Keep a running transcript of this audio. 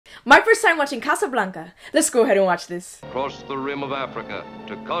My first time watching Casablanca. Let's go ahead and watch this. Across the rim of Africa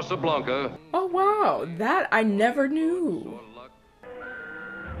to Casablanca. Oh wow, that I never knew.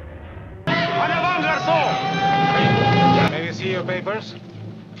 May we see your papers?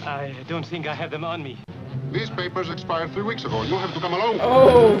 I don't think I have them on me. These papers expired 3 weeks ago. You have to come along.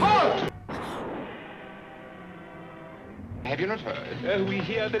 Oh. Halt! Have you not heard? We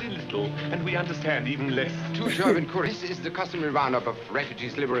hear very little, and we understand even less. 2 German couriers. This is the customary roundup of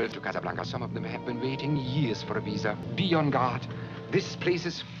refugees liberated to Casablanca. Some of them have been waiting years for a visa. Be on guard. This place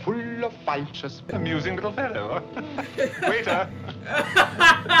is full of vultures. Amusing little fellow. Waiter.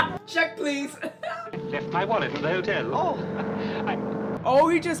 Check, please. Left my wallet in the hotel. Oh,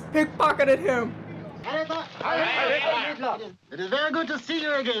 he just pickpocketed him. It is very good to see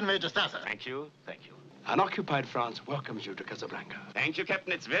you again, Major Stasser. Thank you, thank you. Unoccupied France welcomes you to Casablanca. Thank you,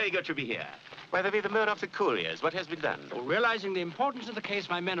 Captain. It's very good to be here. By the way, the murder of the couriers, what has been done? Realizing the importance of the case,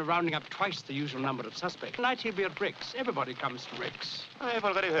 my men are rounding up twice the usual number of suspects. Tonight he'll be at Rick's. Everybody comes to Rick's. I've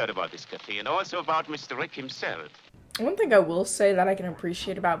already heard about this cafe and also about Mr. Rick himself. One thing I will say that I can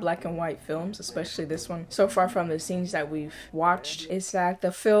appreciate about black and white films, especially this one, so far from the scenes that we've watched, is that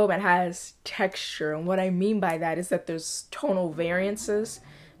the film, it has texture. And what I mean by that is that there's tonal variances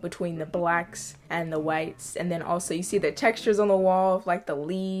between the blacks and the whites. And then also you see the textures on the wall of like the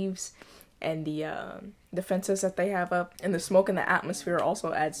leaves and the fences that they have up. And the smoke in the atmosphere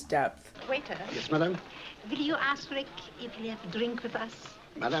also adds depth. Waiter. Yes, madam? Will you ask Rick if he'll have a drink with us?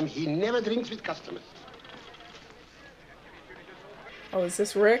 Madam, he never drinks with customers. Oh, is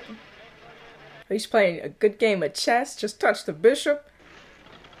this Rick? He's playing a good game of chess. Just touch the bishop.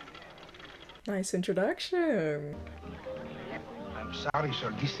 Nice introduction. I'm sorry,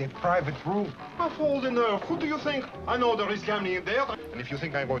 sir. This is a private room. A fold in there. Who do you think? I know there is gambling in there. And if you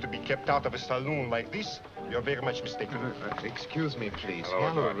think I'm going to be kept out of a saloon like this, you're very much mistaken. Excuse me, please.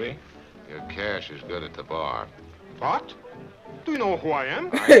 Hello, Rick. Your cash is good at the bar. What? Do you know who I am?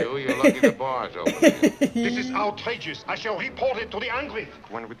 I do. You're lucky the bar's open. This is outrageous. I shall report it to the angry.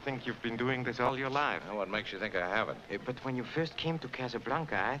 One would think you've been doing this all your life. Now, what makes you think I haven't? But when you first came to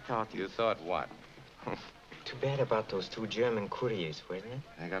Casablanca, I thought You thought what? Too bad about those 2 German couriers, wasn't it?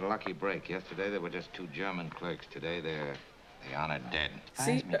 They got a lucky break. Yesterday, there were just 2 German clerks. Today, they're honored dead.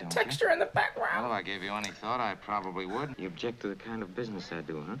 See the texture in the Well, background. if I gave you any thought, I probably would. You object to the kind of business I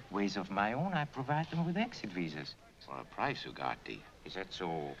do, huh? Ways of my own, I provide them with exit visas. For a price, Ugarte. Is that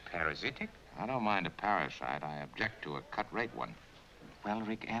so parasitic? I don't mind a parasite. I object to a cut-rate one. Well,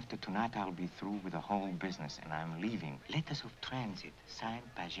 Rick, after tonight, I'll be through with the whole business, and I'm leaving. Letters of transit, signed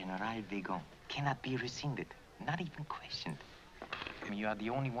by General Begotten, cannot be rescinded, not even questioned. You are the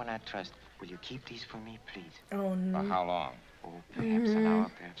only one I trust. Will you keep these for me, please? Oh For no. how long? Oh, perhaps an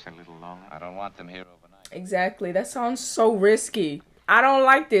hour, perhaps a little longer. I don't want them here overnight. Exactly. That sounds so risky. I don't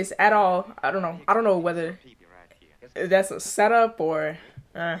like this at all. I don't know. I don't know whether that's a setup or...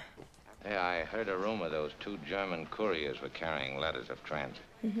 Hey, I heard a rumor those 2 German couriers were carrying letters of transit.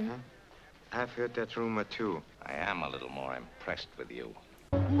 Huh? I've heard that rumor, too. I am a little more impressed with you.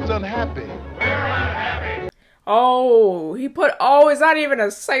 Who's unhappy? Oh, he put... Oh, it's not even a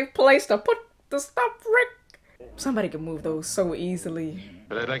safe place to put the stuff, Rick. Somebody can move those so easily.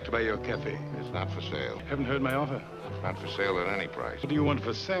 But I'd like to buy your cafe. It's not for sale. Haven't heard my offer. Not for sale at any price. What do you want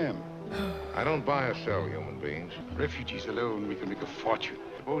for Sam? I don't buy or sell human beings. Refugees alone, we can make a fortune.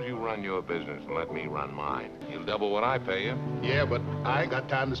 Suppose you run your business and let me run mine. You'll double what I pay you. Yeah, but I ain't got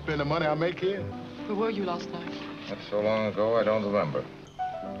time to spend the money I make here. Where were you last night? That's so long ago, I don't remember.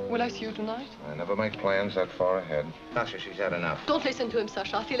 Will I see you tonight? I never make plans that far ahead. Sasha, she's had enough. Don't listen to him,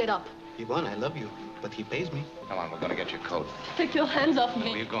 Sasha. Fill it up. Yvonne, I love you, but he pays me. Come on, we're going to get your coat. Take your hands off Well,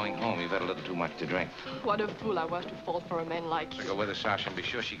 me. you're going home. You've had a little too much to drink. What a fool I was to fall for a man like you. Go with us, Sasha, and be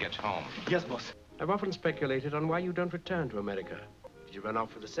sure she gets home. Yes, boss. I've often speculated on why you don't return to America. Did you run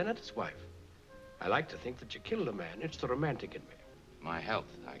off with the senator's wife? I like to think that you killed a man. It's the romantic in me. My health.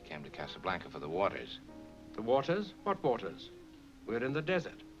 I came to Casablanca for the waters. The waters? What waters? We're in the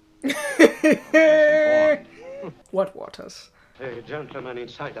desert. What waters? A gentleman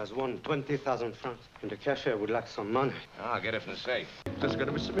inside has won 20,000 francs, and the cashier would like some money. I'll get it from the safe. There's going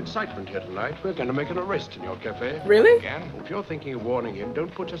to be some excitement here tonight. We're going to make an arrest in your cafe. Really? Again? If you're thinking of warning him,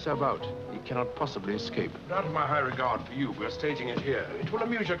 don't put yourself out. He cannot possibly escape. Out of my high regard for you, we're staging it here. It will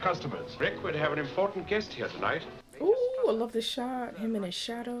amuse your customers. Rick, we'd have an important guest here tonight. Ooh, I love the shot. Him in his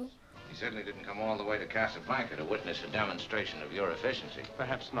shadow. He certainly didn't come all the way to Casablanca to witness a demonstration of your efficiency.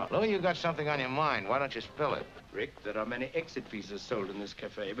 Perhaps not. Oh, you got something on your mind. Why don't you spill it? Rick, there are many exit visas sold in this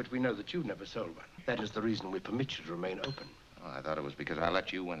cafe, but we know that you've never sold one. That is the reason we permit you to remain open. Oh, I thought it was because I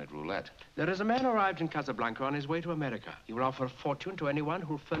let you win at roulette. There is a man arrived in Casablanca on his way to America. He will offer a fortune to anyone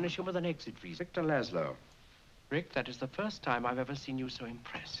who'll furnish him with an exit visa. Victor Laszlo. Rick, that is the first time I've ever seen you so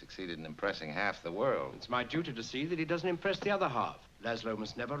impressed. Succeeded in impressing half the world. It's my duty to see that he doesn't impress the other half. Laszlo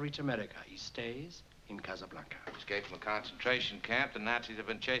must never reach America. He stays in Casablanca. Escaped from a concentration camp. The Nazis have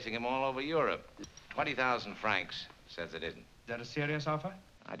been chasing him all over Europe. 20,000 francs. Says it isn't. Is that a serious offer?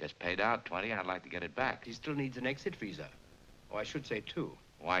 I just paid out 20. I'd like to get it back. He still needs an exit visa. Oh, I should say 2.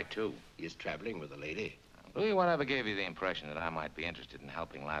 Why 2? He is traveling with a lady. Louis, whatever gave you the impression that I might be interested in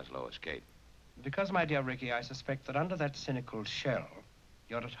helping Laszlo escape? Because, my dear Ricky, I suspect that under that cynical shell,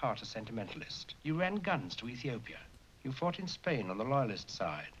 you're at heart a sentimentalist. You ran guns to Ethiopia. You fought in Spain on the loyalist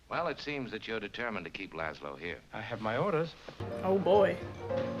side. Well, it seems that you're determined to keep Laszlo here. I have my orders. Oh, boy.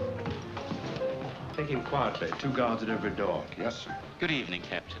 Take him quietly. 2 guards at every door. Yes, sir. Good evening,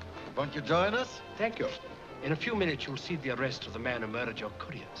 Captain. Won't you join us? Thank you. In a few minutes, you'll see the arrest of the man who murdered your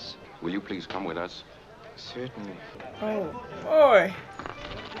couriers. Will you please come with us? Certainly. Oh, boy.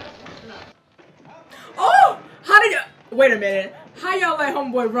 Oh! How did you... Wait a minute. How y'all let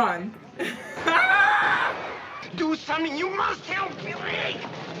homeboy run? Do something. You must help me, Rick.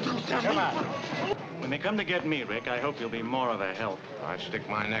 Do something. Come on. When they come to get me, Rick, I hope you'll be more of a help. I'd stick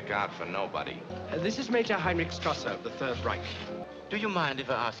my neck out for nobody. This is Major Heinrich Strasser of the Third Reich. Do you mind if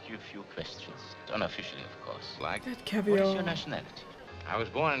I ask you a few questions? Unofficially, of course. Like? That What caviar. is your nationality? I was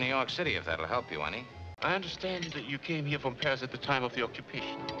born in New York City, if that'll help you any. I understand that you came here from Paris at the time of the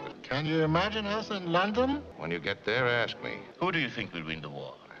occupation. Can you imagine us in London? When you get there, ask me. Who do you think will win the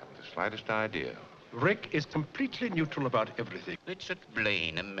war? I haven't the slightest idea. Rick is completely neutral about everything. Richard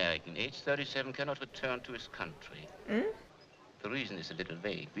Blaine, American, age 37, cannot return to his country. Hmm? The reason is a little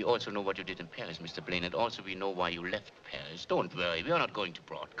vague. We also know what you did in Paris, Mr. Blaine, and also we know why you left Paris. Don't worry, we are not going to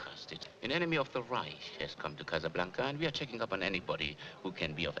broadcast it. An enemy of the Reich has come to Casablanca, and we are checking up on anybody who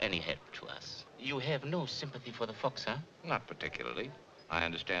can be of any help to us. You have no sympathy for the Fox, huh? Not particularly. I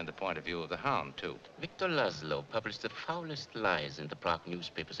understand the point of view of the Hound, too. Victor Laszlo published the foulest lies in the Prague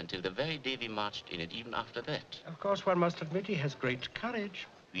newspapers until the very day we marched in it, even after that. Of course, one must admit he has great courage.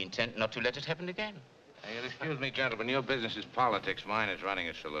 We intend not to let it happen again. Hey, excuse me, gentlemen. Your business is politics. Mine is running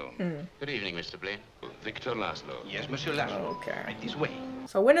a saloon. Good evening, Mr. Blaine. Victor Laszlo. Yes, Monsieur Laszlo. Okay. Right this way.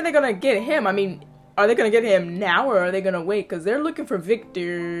 So when are they gonna get him? I mean, are they gonna get him now or are they gonna wait? Because they're looking for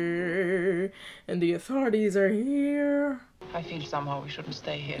Victor and the authorities are here. I feel somehow we shouldn't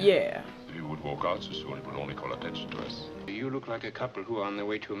stay here. Yeah. If you would walk out so soon, it would only call attention to us. You look like a couple who are on their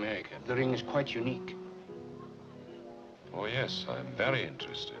way to America. The ring is quite unique. Oh, yes, I'm very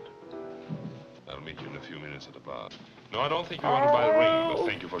interested. I'll meet you in a few minutes at the bar. No, I don't think you want to buy a ring, but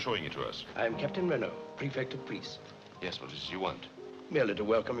thank you for showing it to us. I'm Captain Renault, Prefect of Police. Yes, what is it you want? Merely to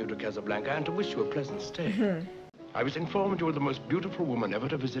welcome you to Casablanca and to wish you a pleasant stay. I was informed you were the most beautiful woman ever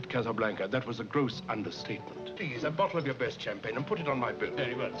to visit Casablanca. That was a gross understatement. Please, a bottle of your best champagne and put it on my bill.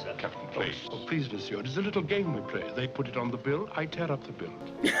 Very well, sir. Captain, please. Oh, please, monsieur. It is a little game we play. They put it on the bill, I tear up the bill.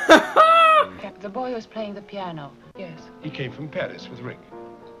 The boy was playing the piano. Yes. He came from Paris with Rick.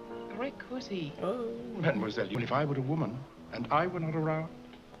 Rick, who's he? Oh. Mademoiselle, if I were a woman and I were not around,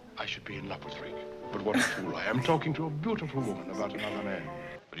 I should be in love with Rick. But what a fool I am talking to a beautiful woman about another man.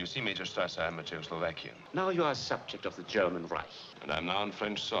 But you see, Major Strasser, I'm a Czechoslovakian. Now you are a subject of the German Reich. And I'm now on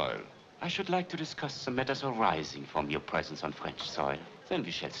French soil. I should like to discuss some matters arising from your presence on French soil. Then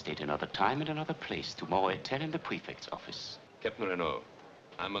we shall state another time and another place tomorrow at 10 in the prefect's office. Captain Renault,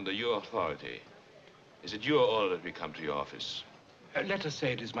 I'm under your authority. Is it your order that we come to your office? Let us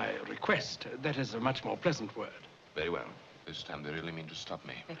say it is my request. That is a much more pleasant word. Very well. This time they really mean to stop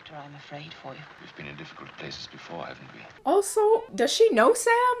me. Victor, I'm afraid for you. We've been in difficult places before, haven't we? Also, does she know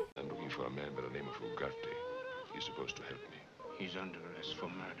Sam? I'm looking for a man by the name of Ugarte. He's supposed to help me. He's under arrest for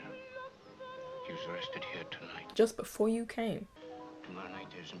murder. He was arrested here tonight. Just before you came. Tomorrow night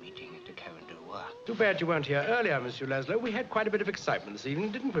there's a meeting at the Cavern du Roi. Too bad you weren't here earlier, Monsieur Laszlo. We had quite a bit of excitement this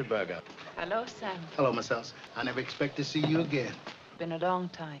evening, didn't we, Berger? Hello, Sam. Hello, Miss Elsa. I never expect to see you again. Been a long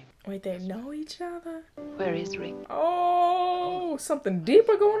time. Wait, they know each other? Where is Rick? Oh, something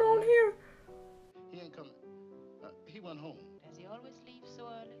deeper going on here? He ain't coming. He went home. Does he always leave so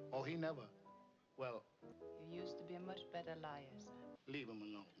early? Oh, he never. Well, You used to be a much better liar, Sam. leave him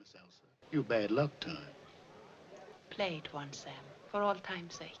alone, Miss Elsa. You bad luck to him. Play it once, Sam. For all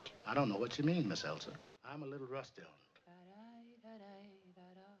time's sake. I don't know what you mean, Miss Elsa. I'm a little rusty on it.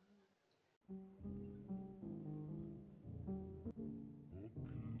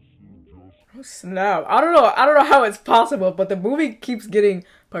 Oh, snap. I don't know how it's possible, but the movie keeps getting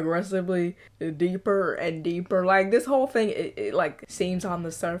progressively deeper and deeper. Like, this whole thing, it like seems on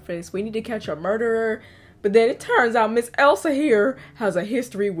the surface. We need to catch a murderer, But then it turns out Miss Elsa here has a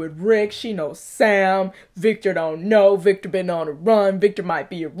history with Rick. She knows Sam. Victor don't know. Victor been on a run. Victor might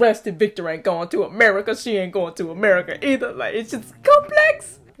be arrested. Victor ain't going to America. She ain't going to America either. Like, it's just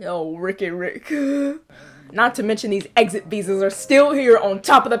complex. Oh, Rick and Rick. Not to mention these exit visas are still here on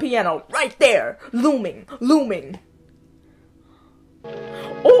top of the piano. Right there. Looming. Looming.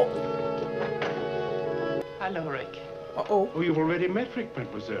 Oh! Hello, Rick. Uh-oh. Oh, you've already met Rick,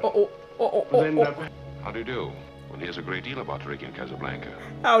 mademoiselle. Uh-oh. Uh-oh. Well, then, How do you do? Well, here's a great deal about Rick in Casablanca.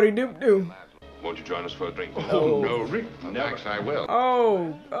 Howdy do. Won't you join us for a drink? Oh, no, Rick. Well, thanks, I will.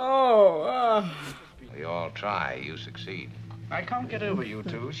 We all try, you succeed. I can't get over you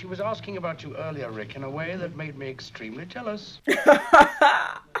two. She was asking about you earlier, Rick, in a way that made me extremely jealous.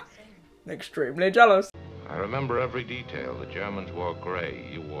 Extremely jealous. I remember every detail. The Germans wore gray,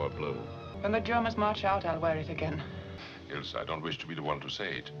 you wore blue. When the Germans march out, I'll wear it again. Ilse, I don't wish to be the one to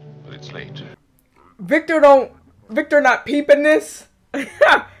say it, but it's late. Victor not peeping this?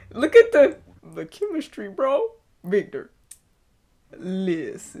 Look at the chemistry, bro. Victor,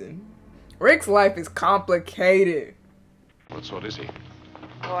 listen. Rick's life is complicated. What sort is he?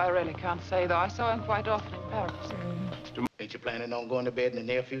 Oh, I really can't say, though. I saw him quite often in Paris. Ain't you planning on going to bed in the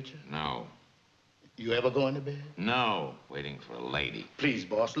near future? No. You ever going to bed? No. Waiting for a lady. Please,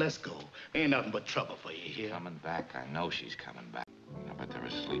 boss, let's go. Ain't nothing but trouble for you here. Coming back. I know she's coming back. I bet they're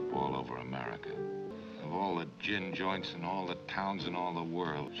asleep all over America. Of all the gin joints and all the towns in all the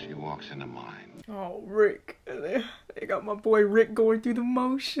world, she walks into mine. Oh, Rick. They got my boy Rick going through the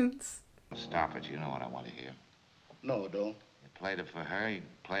motions. Stop it. You know what I want to hear. No, don't. You played it for her, you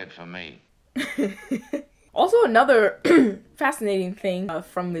play it for me. Also, another fascinating thing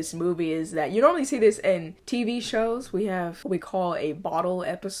from this movie is that you normally see this in TV shows. We have what we call a bottle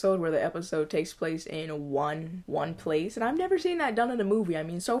episode, where the episode takes place in one place. And I've never seen that done in a movie. I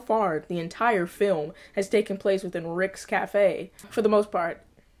mean, so far, the entire film has taken place within Rick's cafe, for the most part.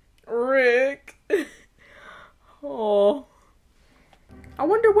 Rick. Oh. I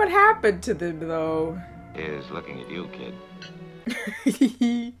wonder what happened to them, though. Here's looking at you, kid.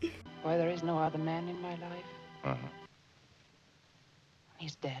 Why, there is no other man in my life. Uh-huh.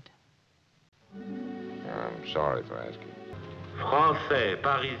 He's dead. I'm sorry for asking. Français,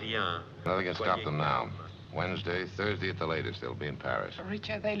 Parisien. Nothing can stop them now. Wednesday, Thursday at the latest, they'll be in Paris.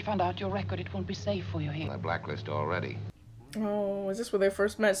 Richard, they'll find out your record. It won't be safe for you here. They blacklist already. Oh, is this where they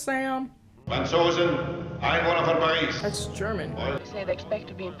first met Sam? Franzosen, Einwohner von Paris. That's German. They say they expect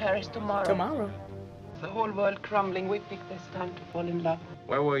to be in Paris tomorrow. Tomorrow? The whole world crumbling. We picked this time to fall in love.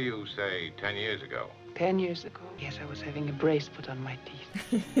 Where were you, say, 10 years ago? 10 years ago? Yes, I was having a brace put on my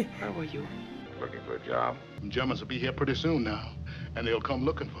teeth. Where were you? Looking for a job. The Germans will be here pretty soon now, and they'll come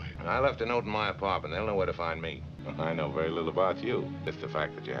looking for you. I left a note in my apartment. They'll know where to find me. I know very little about you. Just the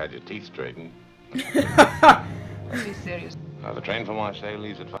fact that you had your teeth straightened. Be serious. The train from Marseille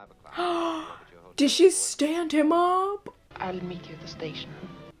leaves at 5 o'clock. Did she stand him up? I'll meet you at the station.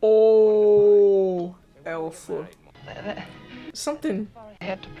 Oh, Elsa. Something I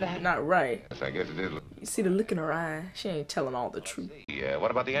had to plan. not right. Yes, I guess it is. You see the look in her eye. She ain't telling all the truth. Yeah,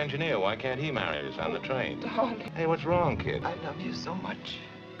 what about the engineer? Why can't he marry us on the train? Darling, Hey, what's wrong, kid? I love you so much.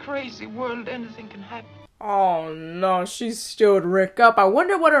 Crazy world, anything can happen. Oh no, she stood Rick up. I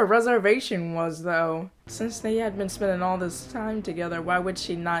wonder what her reservation was, though. Since they had been spending all this time together, why would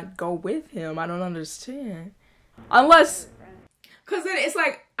she not go with him? I don't understand. Unless, because then it's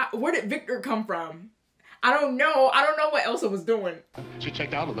like, where did Victor come from? I don't know what Elsa was doing. She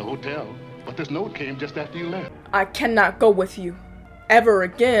checked out of the hotel, but this note came just after you left. I cannot go with you. Ever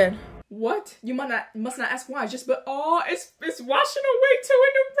again. What? You must not ask why. Just, but, oh, it's washing away too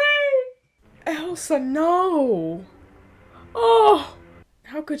in the rain. Elsa, no. Oh,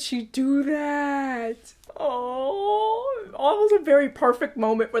 how could she do that? Oh, it was a very perfect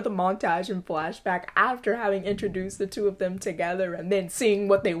moment for the montage and flashback after having introduced the two of them together and then seeing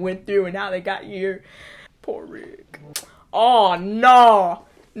what they went through and how they got here. Poor Rick. Oh, no.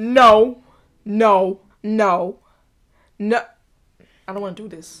 No. No. No. No. I don't want to do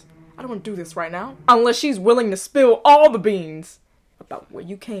this. I don't want to do this right now. Unless she's willing to spill all the beans about where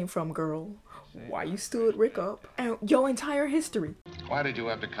you came from, girl. Why you stood Rick up, and your entire history. Why did you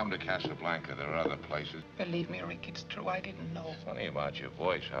have to come to Casablanca? There are other places. Believe me, Rick, it's true. I didn't know. Funny about your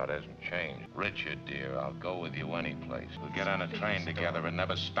voice, how it hasn't changed. Richard, dear, I'll go with you any place. We'll get on a train together and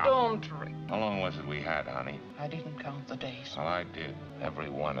never stop. Don't, Rick. How long was it we had, honey? I didn't count the days. Well, I did. Every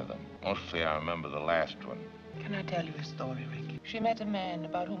one of them. Mostly I remember the last one. Can I tell you a story, Rick? She met a man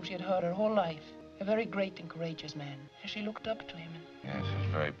about whom she had heard her whole life. A very great and courageous man. And she looked up to him. Yes,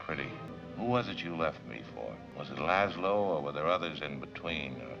 he's very pretty. Who was it you left me for? Was it Laszlo, or were there others in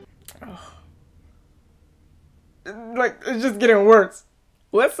between? Oh. Like, it's just getting worse.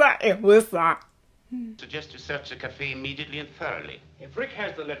 What's that? And what's that? Suggest you search the cafe immediately and thoroughly. If Rick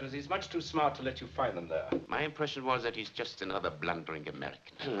has the letters, he's much too smart to let you find them there. My impression was that he's just another blundering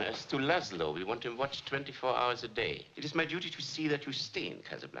American. As to Laszlo, we want him watched 24 hours a day. It is my duty to see that you stay in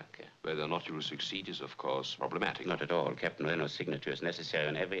Casablanca. Whether or not you will succeed is, of course, problematic. Not at all. Captain Renault's signature is necessary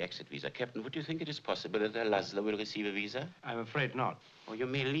on every exit visa. Captain, would you think it is possible that Laszlo will receive a visa? I'm afraid not. Or you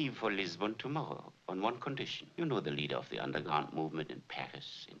may leave for Lisbon tomorrow on one condition. You know the leader of the underground movement in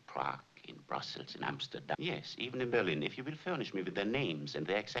Paris, in Prague, in Brussels, in Amsterdam. Yes, even in Berlin. If you will furnish me with their names and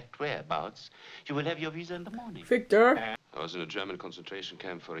their exact whereabouts, you will have your visa in the morning. Victor? I was in a German concentration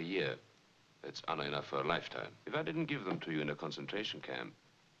camp for a year. That's honor enough for a lifetime. If I didn't give them to you in a concentration camp,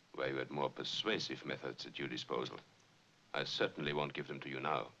 where you had more persuasive methods at your disposal, I certainly won't give them to you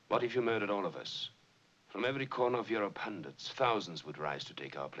now. What if you murdered all of us? From every corner of Europe, hundreds, thousands would rise to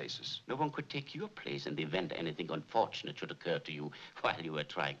take our places. No one could take your place in the event anything unfortunate should occur to you while you were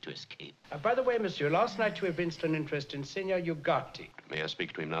trying to escape. By the way, monsieur, last night you evinced an interest in Senor Ugarte. May I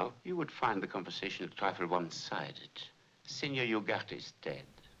speak to him now? You would find the conversation a trifle one-sided. Senor Ugarte is dead.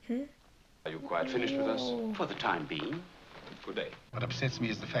 Are you quite finished with us? For the time being. Good day. What upsets me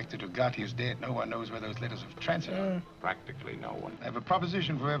is the fact that Ugarte is dead. No one knows where those letters of transit are. Practically no one. I have a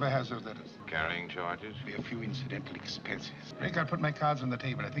proposition for whoever has those letters. Carrying charges? Be a few incidental expenses. Rick, I'll put my cards on the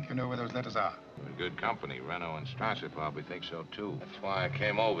table. I think you know where those letters are. We're in good company. Renault and Strasser probably think so, too. That's why I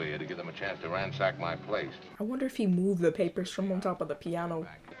came over here, to give them a chance to ransack my place. I wonder if he moved the papers from on top of the piano.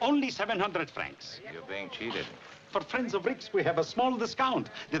 Only 700 francs. You're being cheated. For friends of Rick's, we have a small discount.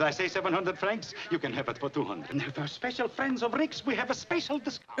 Did I say 700 francs? You can have it for 200. And for special friends of Rick's, we have a special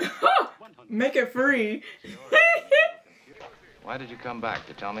discount. Make it free. Why did you come back?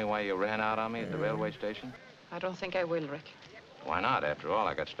 To tell me why you ran out on me at the railway station? I don't think I will, Rick. Why not? After all,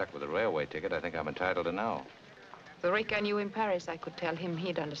 I got stuck with a railway ticket. I think I'm entitled to know. The Rick I knew in Paris, I could tell him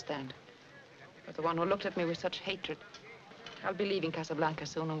he'd understand. But the one who looked at me with such hatred. I'll be leaving Casablanca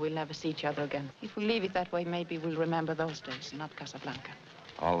soon and we'll never see each other again. If we leave it that way, maybe we'll remember those days, not Casablanca.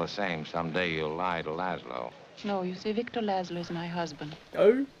 All the same, someday you'll lie to Laszlo. No, you see, Victor Laszlo is my husband.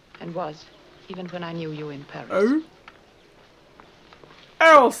 Oh? And was, even when I knew you in Paris. Oh?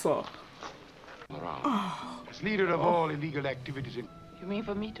 Elsa! As leader of all illegal activities in... You mean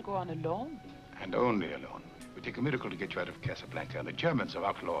for me to go on alone? And only alone. It would take a miracle to get you out of Casablanca, and the Germans have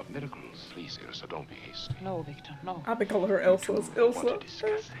outlawed miracles. Please, Elsa, don't be hasty. No, Victor, no. I've been calling her Elsa. It's Elsa.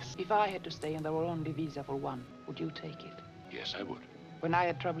 If I had to stay and there were only visa for one, would you take it? Yes, I would. When I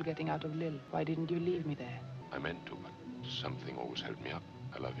had trouble getting out of Lille, why didn't you leave me there? I meant to, but something always held me up.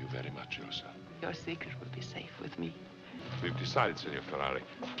 I love you very much, Elsa. Your secret will be safe with me. We've decided, Senor Ferrari.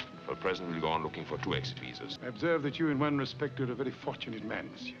 For the present, we'll go on looking for 2 exit visas. I observe that you, in one respect, are a very fortunate man,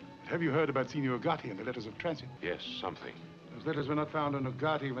 monsieur. Have you heard about Senor Ugarte and the letters of transit? Yes, something. Those letters were not found on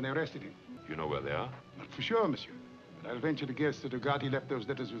Ugarte when they arrested him. You know where they are? Not for sure, monsieur. But I'll venture to guess that Ugarte left those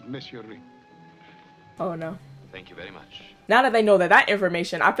letters with Monsieur Rick. Oh, no. Thank you very much. Now that they know that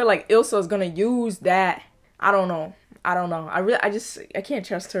information, I feel like Ilsa is gonna use that. I don't know. I can't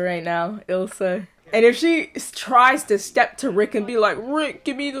trust her right now, Ilsa. And if she tries to step to Rick and be like, Rick,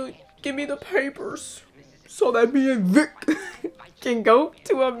 give me the papers so that me and Vic can go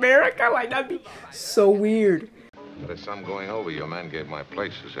to America, like that'd be so weird. There's some going over. Your man gave my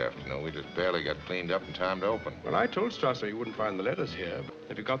place this afternoon. We just barely got cleaned up in time to open. Well, I told Strasser you wouldn't find the letters here.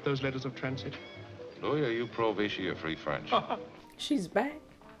 Have you got those letters of transit? Louis, are you pro-Vichy or free French? She's back.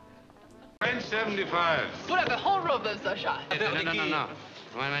 French 75. Put up a whole row of those, Sasha. No.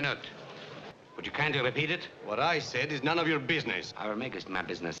 Why am I not? Would you kindly repeat it? What I said is none of your business. I will make it my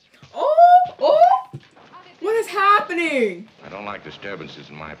business. Oh! What is happening? I don't like disturbances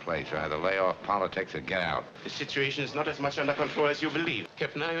in my place. I either lay off politics or get out. The situation is not as much under control as you believe.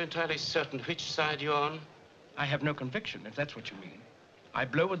 Captain, are you entirely certain which side you're on? I have no conviction, if that's what you mean. I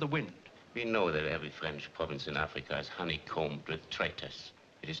blow with the wind. We know that every French province in Africa is honeycombed with traitors.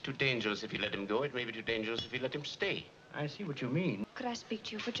 It is too dangerous if you let him go. It may be too dangerous if you let him stay. I see what you mean. Could I speak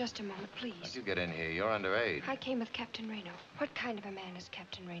to you for just a moment, please? How'd you get in here? You're underage. I came with Captain Renault. What kind of a man is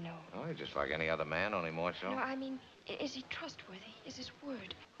Captain Renault? Oh, he's just like any other man, only more so. No, I mean, is he trustworthy? Is his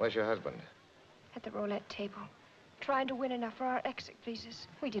word? Where's your husband? At the roulette table, trying to win enough for our exit visas.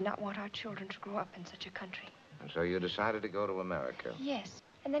 We did not want our children to grow up in such a country. And so you decided to go to America? Yes,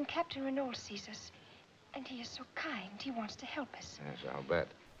 and then Captain Renault sees us, and he is so kind. He wants to help us. Yes, I'll bet.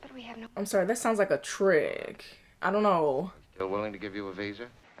 But we have no... I'm sorry, that sounds like a trick. I don't know. Still willing to give you a visa?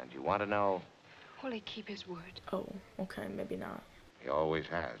 And you want to know? Will he keep his word? Oh, okay, maybe not. He always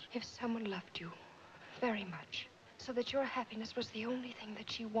has. If someone loved you very much, so that your happiness was the only thing that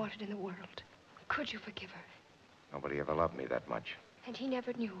she wanted in the world, could you forgive her? Nobody ever loved me that much. And he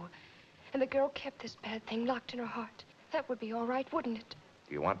never knew. And the girl kept this bad thing locked in her heart. That would be all right, wouldn't it?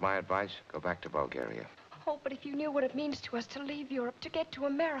 Do you want my advice? Go back to Bulgaria. Oh, but if you knew what it means to us to leave Europe, to get to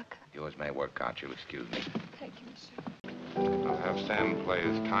America. Yours may work out. You'll excuse me. Thank you, monsieur. I'll have Sam play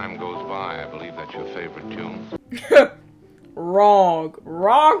As Time Goes By. I believe that's your favorite tune. Wrong.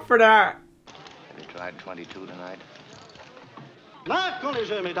 Wrong for that. Have you tried 22 tonight? Marquons les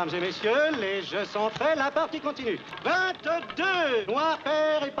jeux, mesdames et messieurs. Les jeux sont faits, la partie continue. 22, noir,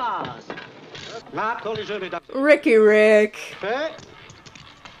 pair et passe. Marquons les jeux, mesdames. Rick. Fait.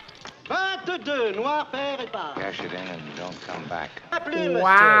 22, noir, pair et passe. Cash it in and don't come back.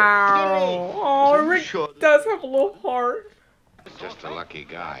 Wow. Oh, Rick does have a little heart. Just a lucky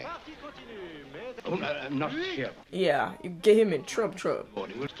guy. Oh, not here. Yeah, you get him in trouble. Well,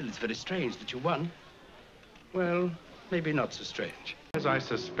 still, it's very strange that you won. Well, maybe not so strange. As I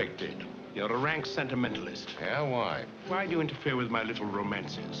suspected, you're a rank sentimentalist. Yeah, why? Why do you interfere with my little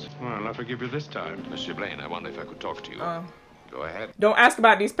romances? Well, I'll forgive you this time. Monsieur Blaine, I wonder if I could talk to you. Go ahead. Don't ask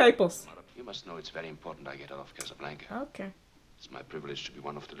about these papers. You must know it's very important I get out of Casablanca. Okay. It's my privilege to be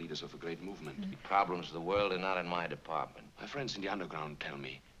one of the leaders of a great movement. The problems of the world are not in my department. My friends in the underground tell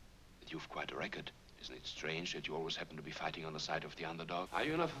me that you've quite a record. Isn't it strange that you always happen to be fighting on the side of the underdog? Are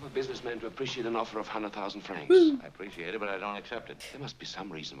you enough of a businessman to appreciate an offer of 100,000 francs? I appreciate it, but I don't accept it. There must be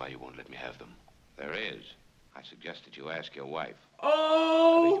some reason why you won't let me have them. There is. I suggested you ask your wife.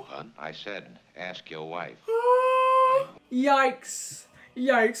 Oh! I said, ask your wife. Yikes.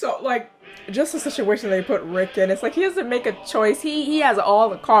 Yikes. So, like, just the situation they put Rick in, it's like he doesn't make a choice. He has all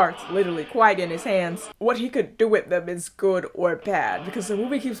the cards, literally, quite in his hands. What he could do with them is good or bad, because the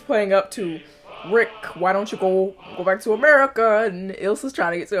movie keeps playing up to Rick, why don't you go back to America? And Ilsa's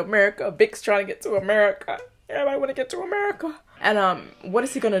trying to get to America. Vic's trying to get to America. Everybody want to get to America. And, what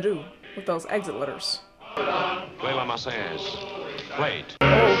is he gonna do with those exit letters? Play La Marseillaise. Play it.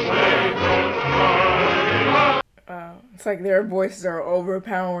 It's like their voices are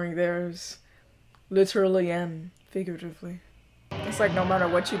overpowering theirs, literally and figuratively. It's like no matter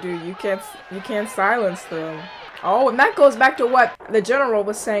what you do, you can't silence them. Oh, and that goes back to what the general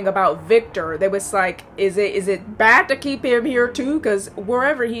was saying about Victor. They was like, is it bad to keep him here too? Because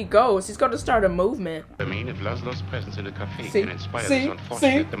wherever he goes, he's going to start a movement. I mean, if Laszlo's presence in the cafe can inspire this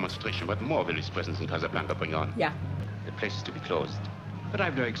unfortunate demonstration, what more will his presence in Casablanca bring on? Yeah. The place is to be closed. But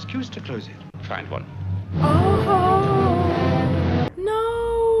I've no excuse to close it. Find one. Oh,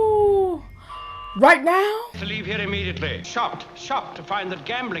 no. Right now? To leave here immediately. Shocked to find that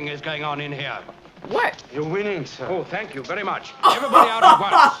gambling is going on in here. What? You're winning, sir. Oh, thank you very much. Everybody out at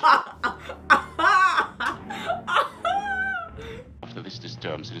once. After this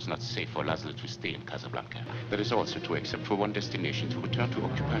disturbance, it is not safe for Laszlo to stay in Casablanca. There is also to accept for one destination to return to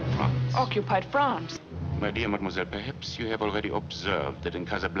occupied France. Occupied France? My dear mademoiselle, perhaps you have already observed that in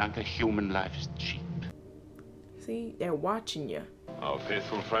Casablanca, human life is cheap. See, they're watching you. Our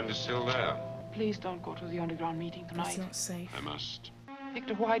faithful friend is still there. Please don't go to the underground meeting tonight. It's not safe. I must.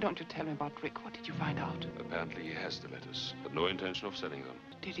 Victor, why don't you tell me about Rick? What did you find out? Apparently he has the letters, but no intention of selling them.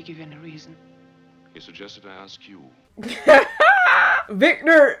 Did he give you any reason? He suggested I ask you.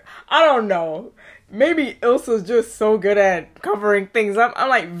 Victor, I don't know. Maybe Ilsa's just so good at covering things up. I'm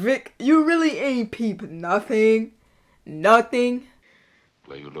like, Vic, you really ain't peep nothing. Nothing.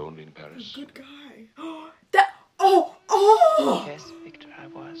 Were you lonely in Paris? Good guy. Oh! Yes, Victor, I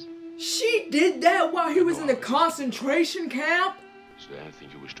was. She did that while he was in the concentration camp? Is there anything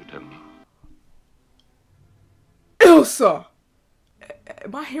you wish to tell me? Ilsa!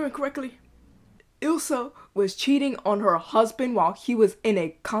 Am I hearing correctly? Ilsa was cheating on her husband while he was in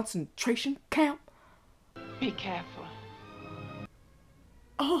a concentration camp? Be careful.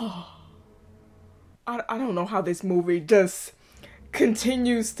 Oh. I don't know how this movie just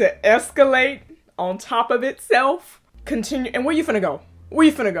continues to escalate on top of itself. And where you finna go? Where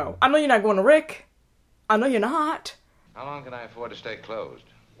you finna go? I know you're not going to Rick. I know you're not. How long can I afford to stay closed?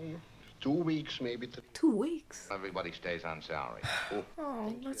 2 weeks, maybe. 2 weeks? Everybody stays on salary.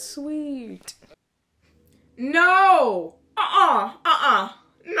 Oh, that's sweet. No!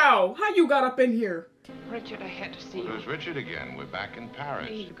 No! How you got up in here? Richard, I had to see you. Where's Richard again? We're back in Paris.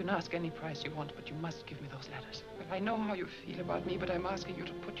 You can ask any price you want, but you must give me those letters. I know how you feel about me, but I'm asking you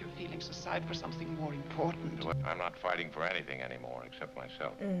to put your feelings aside for something more important. I'm not fighting for anything anymore except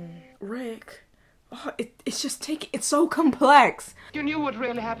myself. Rick. Oh, it's just it's so complex. You knew what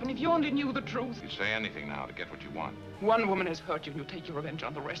really happened. If you only knew the truth. You say anything now to get what you want. One woman has hurt you, and you take your revenge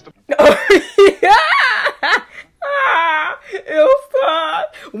on the rest of them. Ilsa!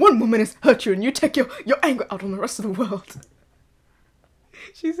 One woman has hurt you, and you take your anger out on the rest of the world.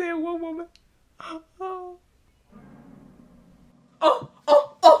 She said one woman. Oh. I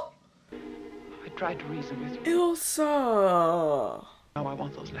tried to reason with you. Ilsa! Now I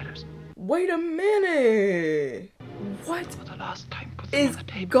want those letters. Wait a minute! What For the last time, put them is on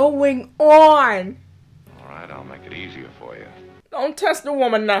the table. going on? All right, I'll make it easier for you. Don't test the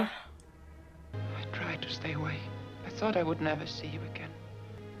woman now. I tried to stay away. I thought I would never see you again.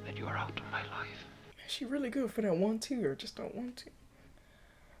 That you are out of my life. Is she really good for that want to or just don't want to?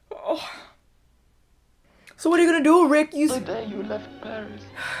 Oh. So what are you gonna do, Rick? The day you left Paris.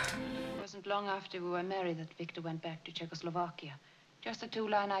 It wasn't long after we were married that Victor went back to Czechoslovakia. Just a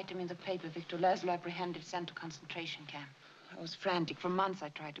two-line item in the paper, Victor Laszlo apprehended, sent to concentration camp. I was frantic. For months I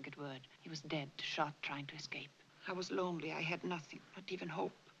tried to get word. He was dead, shot, trying to escape. I was lonely. I had nothing, not even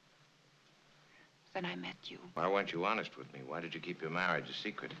hope. Then I met you. Why weren't you honest with me? Why did you keep your marriage a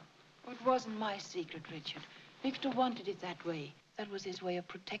secret? Oh, it wasn't my secret, Richard. Victor wanted it that way. That was his way of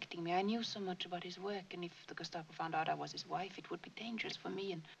protecting me. I knew so much about his work, and if the Gestapo found out I was his wife, it would be dangerous for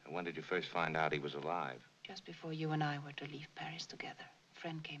me. And When did you first find out he was alive? just before you and I were to leave Paris together, a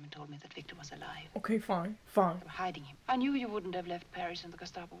friend came and told me that Victor was alive. Okay, fine, fine. They were hiding him. I knew you wouldn't have left Paris and the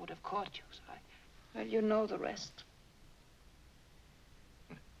Gestapo would have caught you, so well, you know the rest.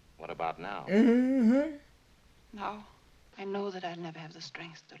 What about now? Mm-hmm. Now, I know that I'll never have the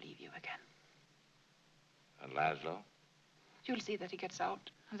strength to leave you again. And Laszlo? You'll see that he gets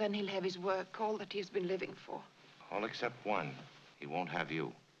out, and then he'll have his work, all that he's been living for. All except one. He won't have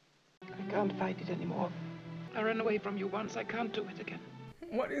you. I can't fight it anymore. I ran away from you once. I can't do it again.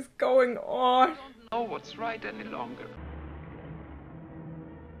 What is going on? I don't know what's right any longer.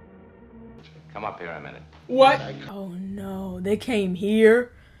 Come up here a minute. What? Oh no, they came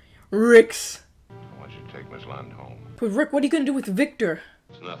here. Rick's. I want you to take Miss Lund home. But Rick, what are you gonna do with Victor?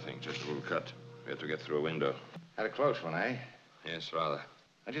 It's nothing, just a little cut. We have to get through a window. Had a close one, eh? Yes, rather.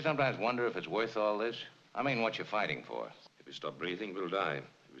 Don't you sometimes wonder if it's worth all this? I mean, what you're fighting for. If we stop breathing, we'll die.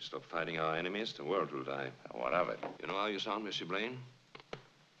 If we stop fighting our enemies, the world will die. What of it? You know how you sound, Monsieur Blaine?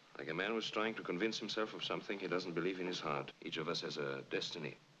 Like a man who's trying to convince himself of something he doesn't believe in his heart. Each of us has a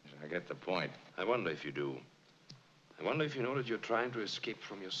destiny. I get the point. I wonder if you do. I wonder if you know that you're trying to escape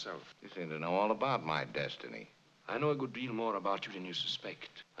from yourself. You seem to know all about my destiny. I know a good deal more about you than you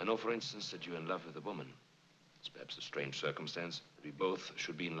suspect. I know, for instance, that you're in love with a woman. It's perhaps a strange circumstance that we both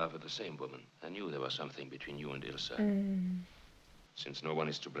should be in love with the same woman. I knew there was something between you and Ilsa. Since no one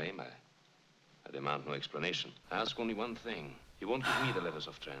is to blame, I demand no explanation. I ask only one thing. You won't give me the letters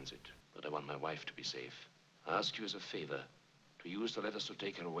of transit, but I want my wife to be safe. I ask you as a favor to use the letters to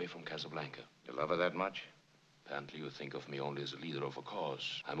take her away from Casablanca. You love her that much? Apparently you think of me only as a leader of a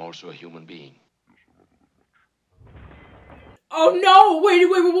cause. I'm also a human being. Oh no! Wait,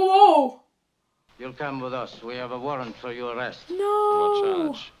 whoa! You'll come with us. We have a warrant for your arrest. No!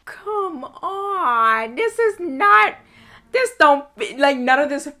 What charge? Come on! This is not... This don't... Like, none of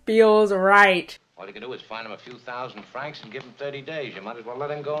this feels right. All you can do is find him a few thousand francs and give him 30 days. You might as well let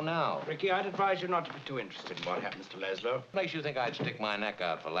him go now. Ricky, I'd advise you not to be too interested in what happens to Laszlo. What makes you think I'd stick my neck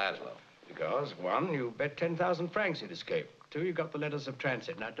out for Laszlo? Because, one, you bet 10,000 francs he'd escape. Two, you got the letters of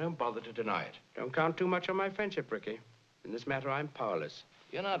transit. Now, don't bother to deny it. Don't count too much on my friendship, Ricky. In this matter, I'm powerless.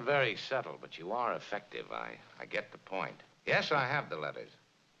 You're not very subtle, but you are effective. I get the point. Yes, I have the letters.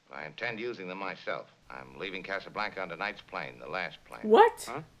 I intend using them myself. I'm leaving Casablanca on tonight's plane, the last plane. What?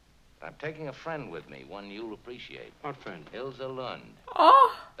 Huh? I'm taking a friend with me, one you'll appreciate. What friend? Ilsa Lund.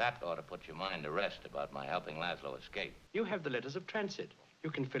 Oh! That ought to put your mind to rest about my helping Laszlo escape. You have the letters of transit. You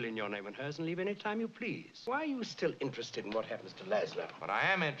can fill in your name and hers and leave any time you please. Why are you still interested in what happens to Laszlo? But I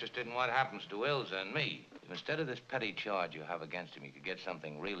am interested in what happens to Ilsa and me. If instead of this petty charge you have against him, you could get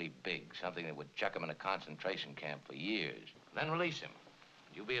something really big, something that would chuck him in a concentration camp for years, then release him.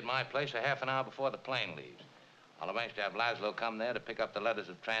 You'll be at my place a half an hour before the plane leaves. I'll arrange to have Laszlo come there to pick up the letters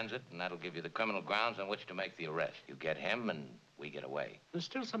of transit, and that'll give you the criminal grounds on which to make the arrest. You get him, and we get away. There's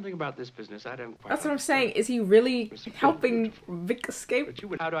still something about this business I don't quite That's what I'm understand. saying. Is he really helping Vic escape?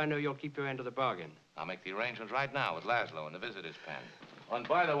 But how do I know you'll keep your end of the bargain? I'll make the arrangements right now with Laszlo in the visitor's pen. Oh, and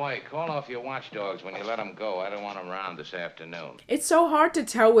by the way, call off your watchdogs when you let them go. I don't want them around this afternoon. It's so hard to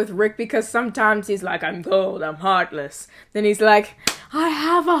tell with Rick because sometimes he's like, I'm cold, I'm heartless. Then he's like, I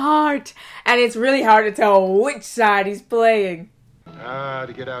have a heart. And it's really hard to tell which side he's playing.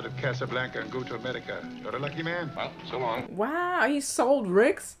 To get out of Casablanca and go to America. You're a lucky man. Well, so long. Wow, he sold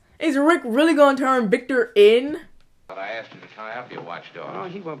Rick's? Is Rick really going to turn Victor in? But I asked you to tie up your watchdog. Oh,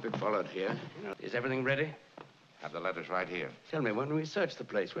 he won't be followed here. Is everything ready? Have the letters right here. Tell me, when we searched the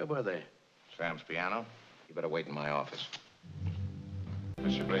place, where were they? Sam's piano. You better wait in my office.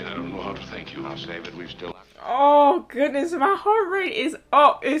 Mr. Blaine, I don't know how to thank you. I'll save it. We've still... Oh, goodness, my heart rate is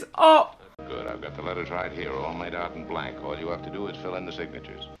up. It's up. Good. I've got the letters right here, all made out in blank. All you have to do is fill in the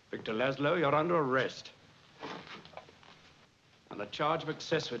signatures. Victor Laszlo, you're under arrest. On a charge of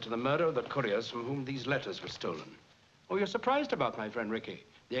accessory to the murder of the couriers from whom these letters were stolen. Oh, you're surprised about my friend Ricky.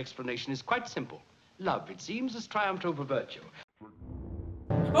 The explanation is quite simple. Love, it seems, has triumphed over virtue.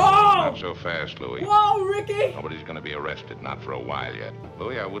 Oh! Not so fast, Louis. Whoa, Ricky! Nobody's gonna be arrested, not for a while yet.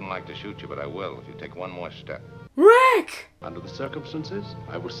 Louis, I wouldn't like to shoot you, but I will if you take one more step. Rick! Under the circumstances,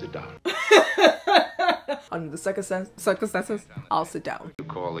 I will sit down. Under the circumstances, I'll sit down. You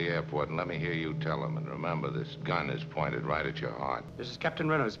call the airport and let me hear you tell them. And remember, this gun is pointed right at your heart. This is Captain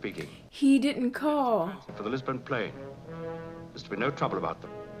Renault speaking. He didn't call. For the Lisbon plane. There's to be no trouble about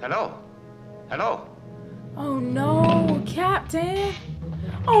them. Hello? Hello? Oh no, Captain.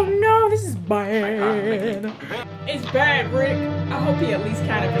 Oh no, this is bad. It's bad, Rick. I hope he at least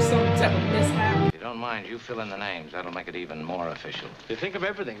counted for some type of mishap. If you don't mind, you fill in the names. That'll make it even more official. You think of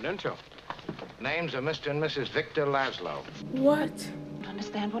everything, don't you? Names are Mr. and Mrs. Victor Laszlo. What?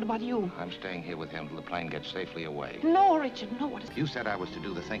 Understand? What about you? I'm staying here with him till the plane gets safely away. No, Richard, no. What is... You said I was to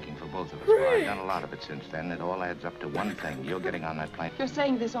do the thinking for both of us. Well, I've done a lot of it since then. It all adds up to one thing. You're getting on that plane. You're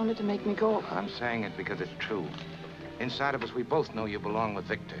saying this only to make me go. I'm saying it because it's true. Inside of us, we both know you belong with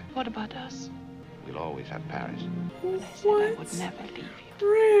Victor. What about us? We'll always have Paris. I said I would never leave you.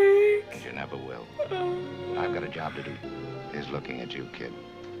 Rick! And you never will. I've got a job to do. He's looking at you, kid.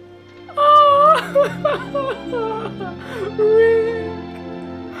 Oh, Rick.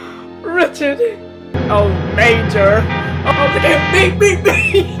 Richard. Oh, Major. Oh, beep.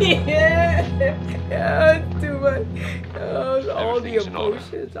 Yeah, it's too much. All the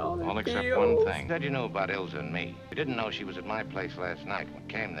emotions, all the All except feels. one thing. Said you knew about Ilsa and me. You didn't know she was at my place last night.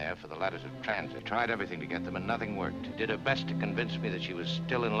 Came there for the letters of transit. Tried everything to get them and nothing worked. Did her best to convince me that she was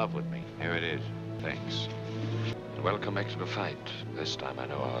still in love with me. Here it is. Thanks. A welcome extra fight. This time I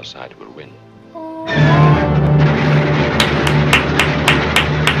know our side will win. Are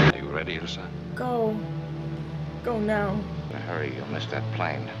you ready, Ilsa? Go. Go now. Hurry, you'll miss that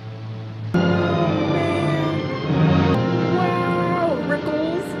plane. Wow,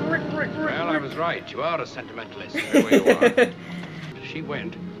 Rickles. Rick. Well, I was right. You are a sentimentalist. There you are. She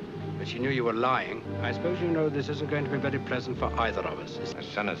went, but she knew you were lying. I suppose you know this isn't going to be very pleasant for either of us. As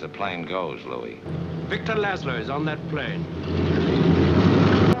soon as the plane goes, Louis. Victor Laszlo is on that plane.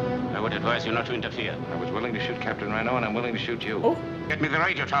 I would advise you not to interfere. I was willing to shoot Captain Renault, and I'm willing to shoot you. Oh. Get me the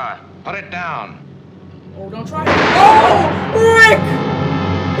radio tower. Put it down. Oh, don't try. Oh, Rick!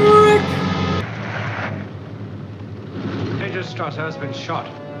 Major Strasser has been shot.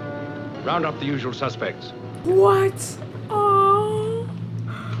 Round up the usual suspects. What? Oh,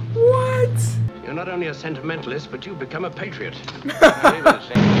 what? You're not only a sentimentalist, but you've become a patriot.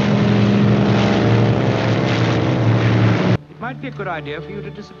 It might be a good idea for you to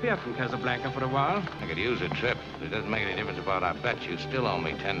disappear from Casablanca for a while. I could use a trip. It doesn't make any difference about our bet. You still owe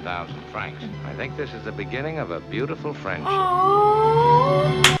me 10,000 francs. I think this is the beginning of a beautiful friendship.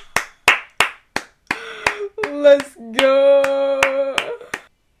 Oh. Let's go.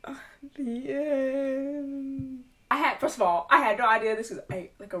 The end. First of all, I had no idea this was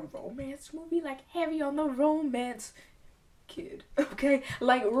like a romance movie, like heavy on the romance. Kid, okay,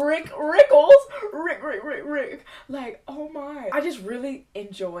 like Rick, like, oh my. I just really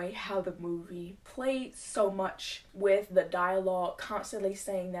enjoy how the movie played so much with the dialogue, constantly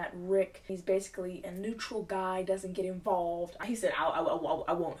saying that Rick, he's basically a neutral guy, doesn't get involved. He said, I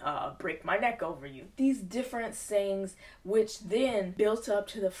won't break my neck over you. These different things, which then built up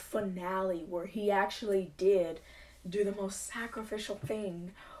to the finale where he actually did do the most sacrificial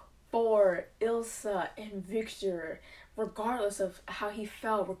thing for Ilsa and Victor, regardless of how he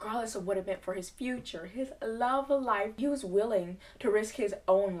felt, regardless of what it meant for his future, his love of life. He was willing to risk his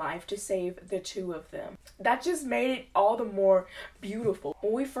own life to save the two of them. That just made it all the more beautiful.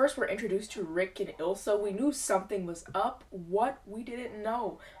 When we first were introduced to Rick and Ilsa, we knew something was up. What? We didn't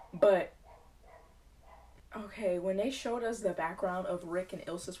know. But okay, when they showed us the background of Rick and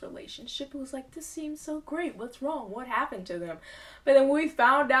Ilsa's relationship, it was like, this seems so great. What's wrong? What happened to them? But then we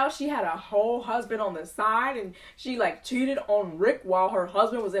found out she had a whole husband on the side, and she like cheated on Rick while her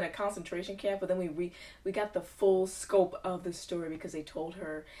husband was in a concentration camp. But then we got the full scope of the story because they told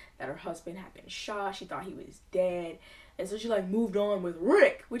her that her husband had been shot. She thought he was dead. And so she like moved on with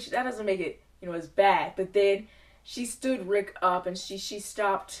Rick, which that doesn't make it, as bad. But then she stood Rick up and she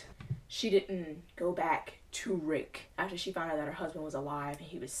stopped. She didn't go back to Rick after she found out that her husband was alive and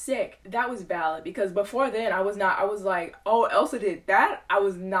he was sick. That was valid, because before then I was like, oh, Elsa did that? I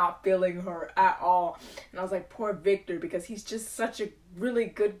was not feeling her at all. And I was like, poor Victor, because he's just such a really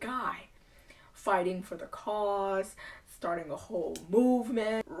good guy, fighting for the cause, starting a whole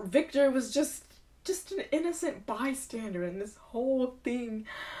movement. Victor was just an innocent bystander in this whole thing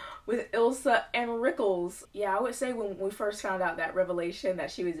with Ilsa and Rickles. Yeah, I would say when we first found out that revelation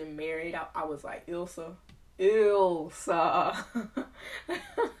that she was married, I was like, Ilsa.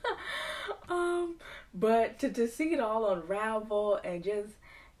 But to see it all unravel and just,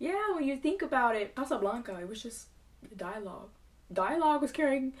 yeah, when you think about it, Casablanca, it was just dialogue. Dialogue was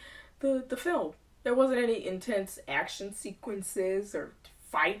carrying the film. There wasn't any intense action sequences or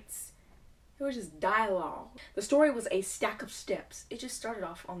fights. It was just dialogue. The story was a stack of steps. It just started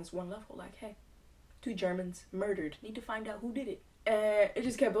off on this one level, like, hey, 2 Germans murdered. Need to find out who did it. And it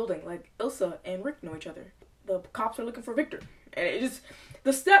just kept building. Like, Ilsa and Rick know each other. The cops are looking for Victor. And it just,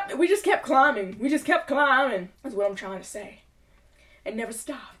 we just kept climbing. We just kept climbing. That's what I'm trying to say. It never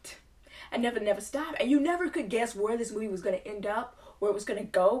stopped. And never stopped. And you never could guess where this movie was going to end up, where it was going to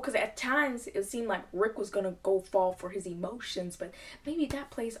go. Because at times, it seemed like Rick was going to go fall for his emotions. But maybe that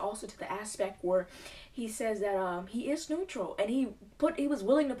plays also to the aspect where he says that he is neutral. And he was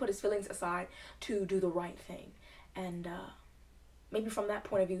willing to put his feelings aside to do the right thing. And maybe from that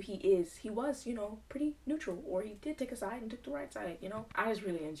point of view, he was, you know, pretty neutral, or he did take a side and took the right side, you know. I just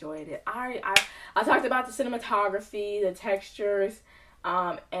really enjoyed it. I talked about the cinematography, the textures,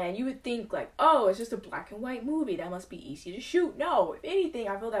 and you would think like, oh, it's just a black and white movie, that must be easy to shoot. No, if anything,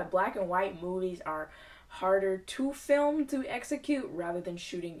 I feel that black and white movies are harder to film, to execute, rather than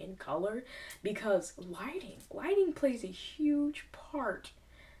shooting in color, because lighting plays a huge part,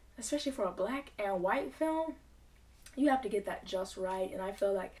 especially for a black and white film. You have to get that just right, and I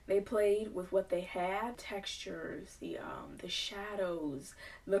feel like they played with what they had. Textures, the shadows,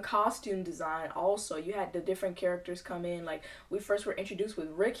 the costume design. Also, you had the different characters come in. Like, we first were introduced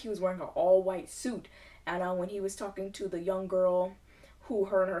with Rick. He was wearing an all-white suit, and when he was talking to the young girl who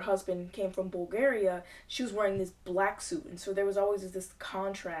her and her husband came from Bulgaria, she was wearing this black suit, and so there was always this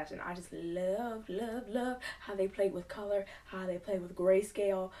contrast, and I just love how they played with color, how they played with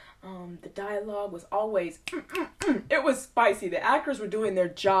grayscale. The dialogue was always it was spicy. The actors were doing their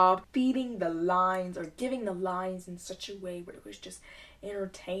job, feeding the lines or giving the lines in such a way where it was just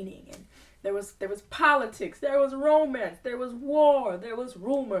entertaining. And there was politics, there was romance, there was war, there was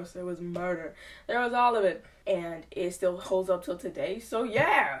rumors, there was murder, there was all of it, and it still holds up till today. So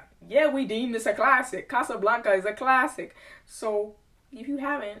yeah, we deem this a classic. Casablanca is a classic. So if you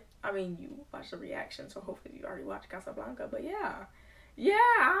haven't, I mean, you watched the reaction, so hopefully you already watched Casablanca. But yeah,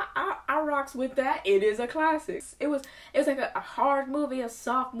 I rocks with that. It is a classic. It was like a hard movie, a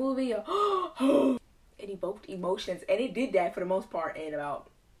soft movie, it evoked emotions, and it did that for the most part in about.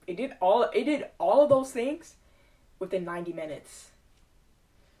 It did all of those things within 90 minutes.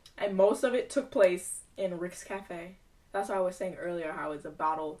 And most of it took place in Rick's Cafe. That's why I was saying earlier how it's a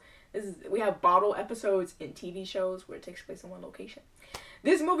bottle. We have bottle episodes in TV shows where it takes place in one location.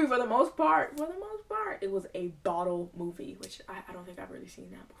 This movie, for the most part, it was a bottle movie, which I don't think I've really seen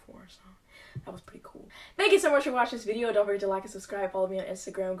that before, so that was pretty cool. Thank you so much for watching this video. Don't forget to like and subscribe. Follow me on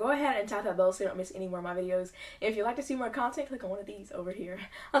Instagram. Go ahead and tap that bell so you don't miss any more of my videos. If you'd like to see more content, click on one of these over here.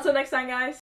 Until next time, guys.